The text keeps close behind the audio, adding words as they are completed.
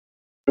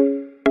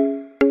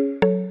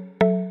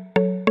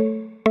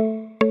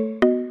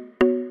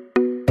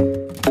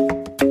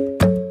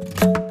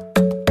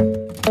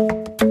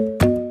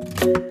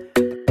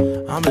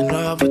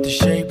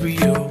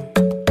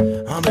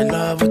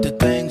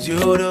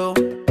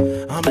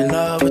I'm in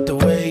love with the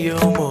way you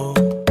move.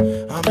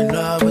 I'm in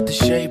love with the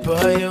shape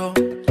of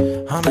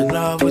you. I'm in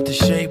love with the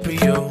shape of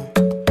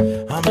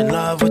you. I'm in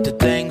love with the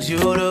things you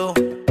do.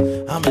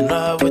 I'm in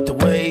love with the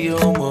way you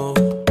move.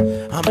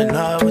 I'm in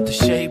love with the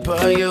shape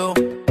of you.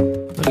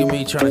 Look at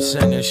me trying to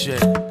sing this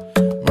shit.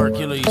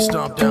 Mercury,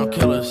 Stomp Down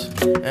Killers,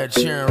 Ed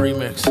Sheeran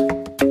remix.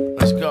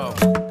 Let's go.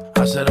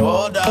 I said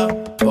hold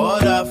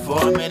up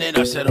for a minute.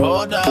 I said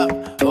hold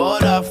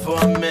up for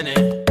a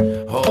minute.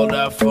 Hold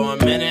up for a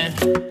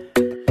minute.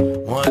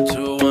 1,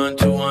 2, 1,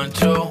 2, 1,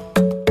 2.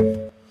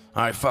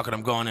 Alright, fuck it,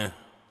 I'm going in.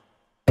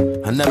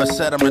 I never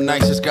said I'm the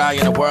nicest guy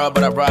in the world,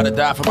 but I'd rather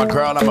die for my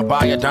girl. I'ma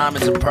buy her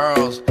diamonds and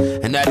pearls.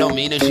 And that don't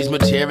mean that she's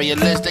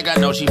materialistic. I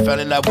know she fell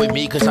in love with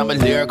me cause I'm a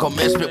lyrical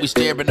misfit. We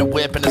stare in the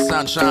whip in the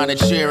sunshine and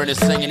cheering and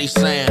singing. He's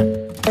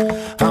saying,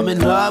 I'm in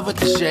love with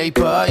the shape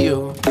of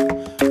you.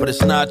 But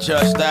it's not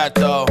just that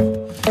though.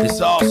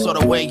 It's also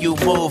the way you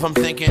move. I'm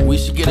thinking we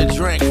should get a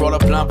drink, roll a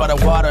blunt by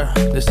the water.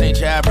 This ain't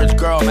your average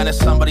girl, man, it's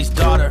somebody's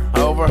daughter.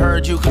 I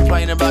overheard you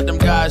complaining about them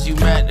guys you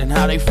met and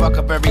how they fuck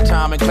up every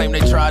time and claim they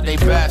tried their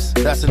best.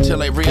 That's until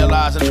they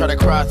realize and try to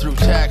cry through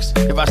text.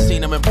 If I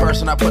seen them in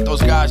person, I put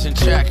those guys in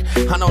check.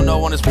 I know no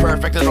one is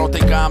perfect, I don't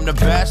think I'm the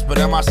best, but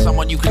am I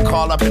someone you can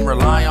call up and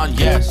rely on?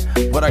 Yes.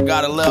 But I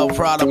got a little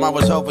problem, I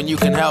was hoping you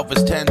can help.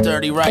 It's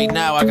 10:30 right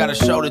now, I got a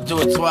show to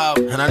do at 12.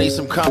 And I need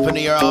some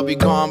company or I'll be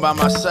gone by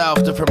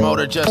myself. The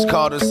promoter just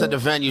called and said the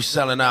venue's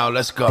selling out.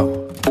 Let's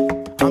go.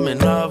 I'm in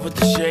love with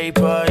the shape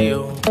of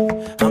you.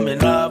 I'm in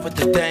love with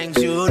the things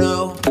you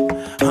do.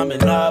 I'm in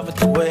love with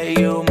the way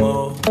you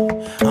move.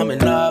 I'm in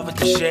love with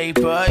the shape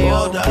of you.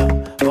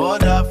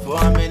 Hold up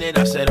for a minute.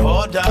 I said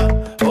hold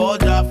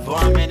up for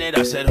a minute.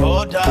 I said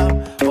hold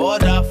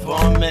up for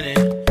a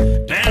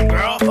minute. Damn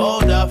girl,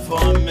 hold up for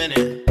a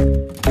minute.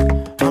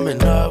 I'm in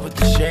love with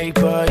the shape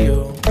of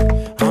you.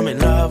 I'm in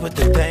love with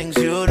the things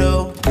you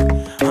do.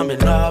 I'm in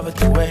love with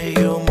the way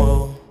you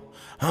move.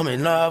 I'm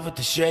in love with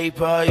the shape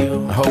of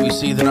you. I hope you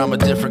see that I'm a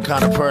different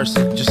kind of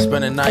person. Just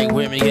spend a night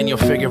with me and you'll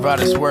figure out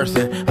it's worth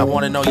it. I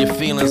wanna know your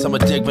feelings, I'ma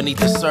dig beneath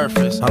the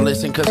surface. I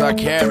listen cause I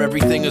care,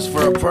 everything is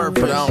for a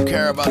purpose. I don't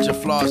care about your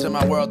flaws in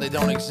my world, they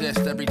don't exist.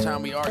 Every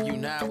time we argue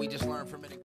now, we just learn from it.